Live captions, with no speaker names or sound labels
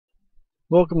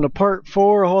Welcome to part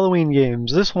 4 Halloween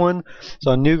games. This one is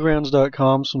on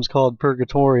Newgrounds.com. This one's called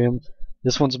Purgatorium.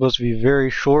 This one's supposed to be very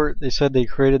short. They said they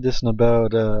created this in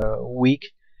about a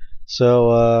week. So,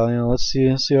 let's see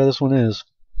how this one is.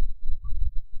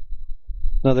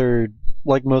 Another,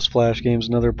 like most Flash games,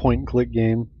 another point-and-click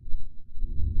game.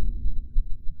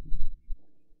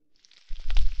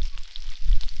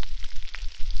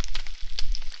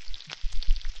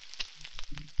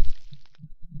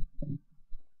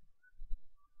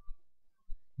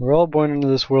 We're all born into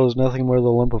this world as nothing more than a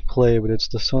lump of clay, but it's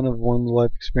the sum of one's life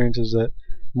experiences that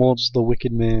molds the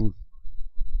wicked man.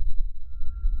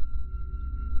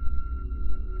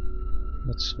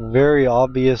 That's a very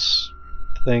obvious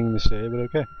thing to say, but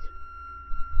okay.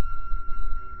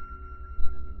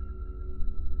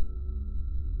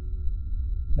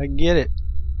 I get it.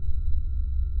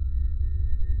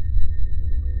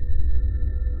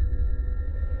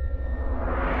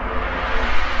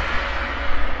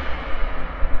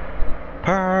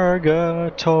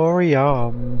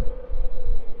 Purgatorium,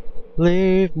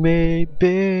 leave me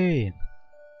be.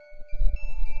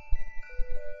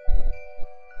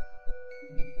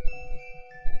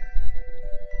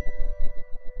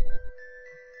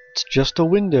 It's just a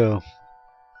window.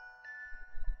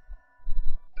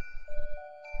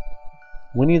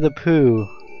 Winnie the Pooh,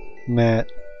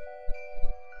 Matt.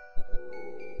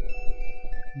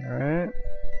 Alright.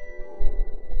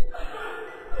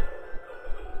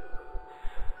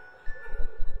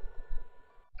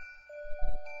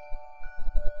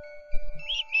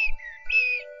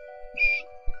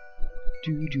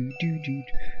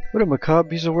 What a macabre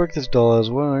piece of work this doll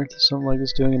is. What on earth is something like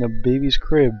this doing in a baby's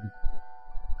crib?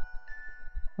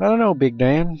 I don't know, Big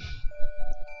Dan.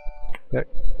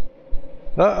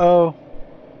 Uh-oh.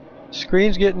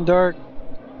 Screen's getting dark.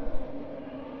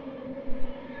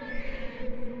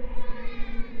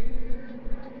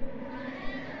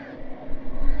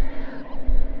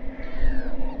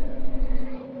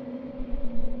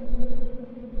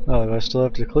 Oh, do I still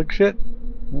have to click shit?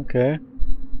 Okay.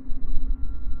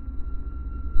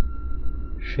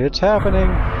 Shit's happening.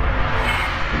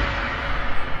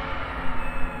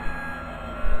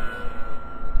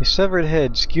 A severed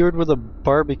head, skewered with a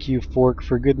barbecue fork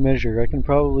for good measure. I can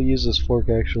probably use this fork,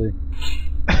 actually.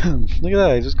 Look at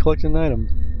that, I just collected an item.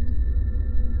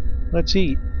 Let's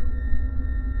eat.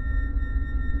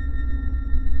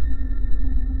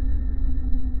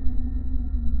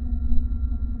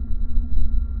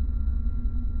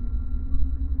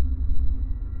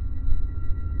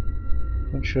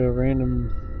 Bunch of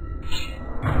random...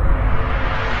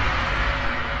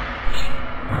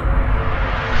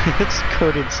 It's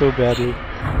coded so badly.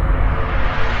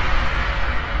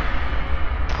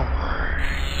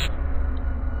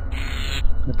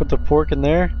 I put the fork in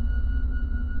there.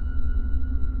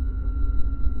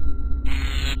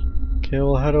 Okay,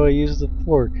 well, how do I use the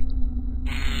fork?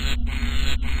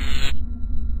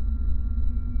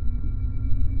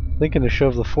 Thinking to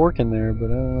shove the fork in there, but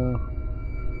I don't know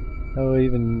how do I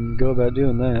even go about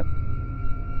doing that.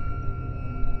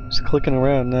 Just clicking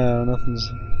around now, nothing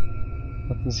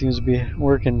seems to be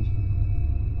working.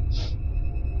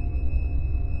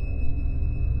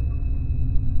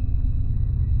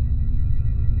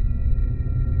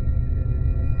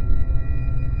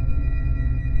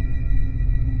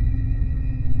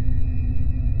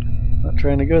 Not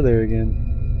trying to go there again.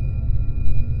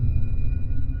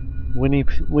 Winnie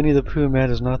the Pooh mat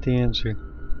is not the answer.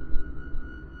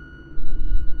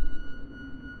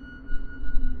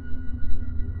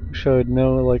 Wish I would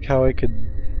know like how I could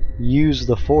use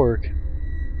the fork.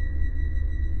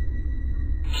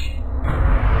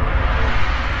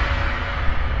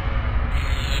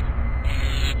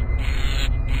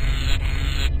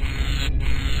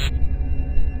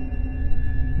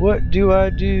 What do I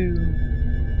do?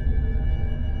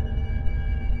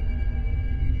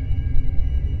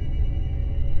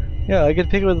 Yeah, I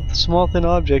could pick with a small thin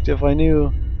object if I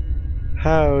knew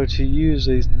how to use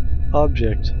a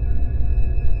object.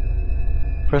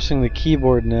 Pressing the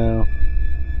keyboard now.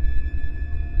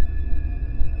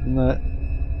 I'm not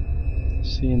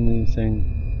seeing anything.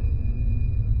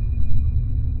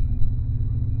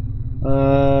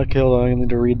 Okay, hold on, I need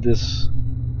to read this.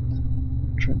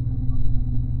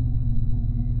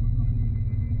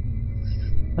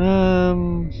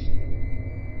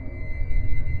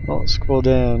 I'll scroll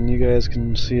down, you guys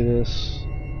can see this.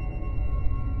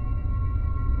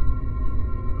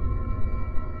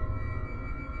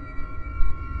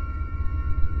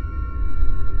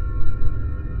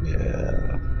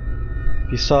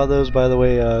 If you saw those, by the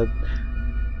way,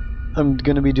 I'm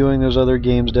going to be doing those other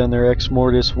games down there, Ex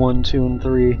Mortis 1, 2, and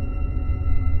 3.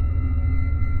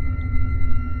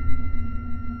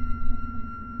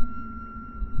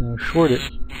 Now short it.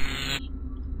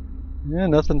 Yeah,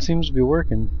 nothing seems to be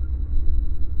working.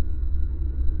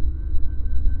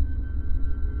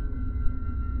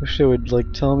 Wish they would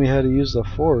like tell me how to use the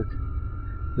fork.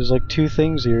 There's like 2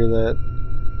 things here that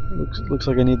looks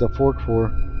like I need the fork for.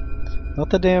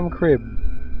 Not the damn crib.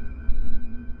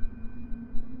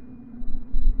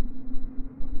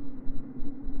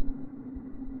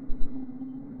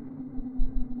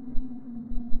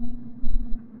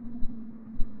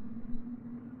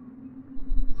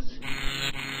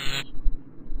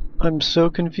 I'm so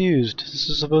confused. This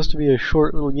is supposed to be a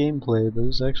short little gameplay, but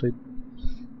it's actually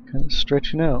kind of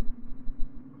stretching out.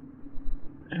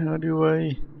 How do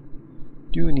I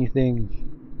do anything?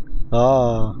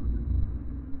 Ah.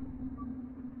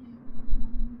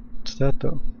 What's that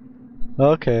though?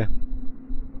 Okay.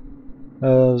 I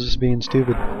was just being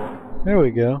stupid. There we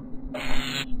go.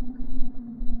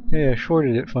 Hey, I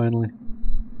shorted it finally.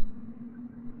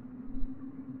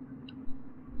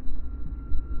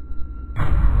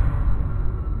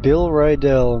 Bill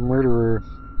Rydell, a murderer.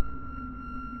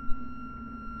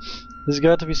 This has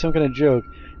got to be some kind of joke.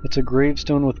 It's a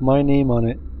gravestone with my name on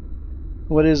it.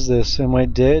 What is this? Am I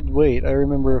dead? Wait, I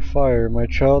remember a fire. My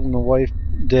child and the wife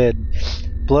dead.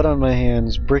 Blood on my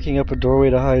hands. Breaking up a doorway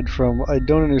to hide from. I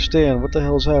don't understand. What the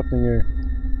hell's happening here?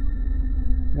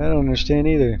 I don't understand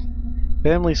either.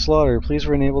 Family slaughter. Police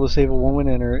were unable to save a woman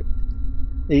and her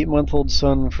 8-month-old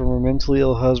son from her mentally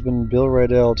ill husband, Bill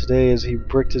Rydell, today as he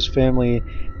bricked his family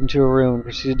into a room and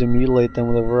proceeded to mutilate them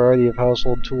with a variety of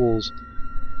household tools.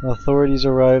 Authorities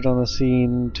arrived on the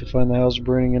scene to find the house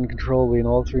burning uncontrollably and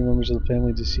all 3 members of the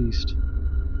family deceased.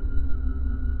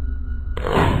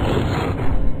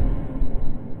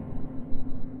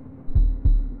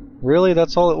 Really?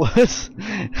 That's all it was?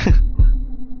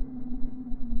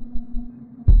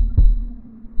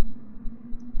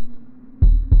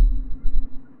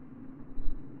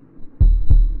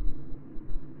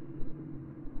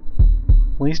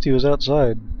 At least he was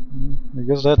outside. I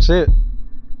guess that's it.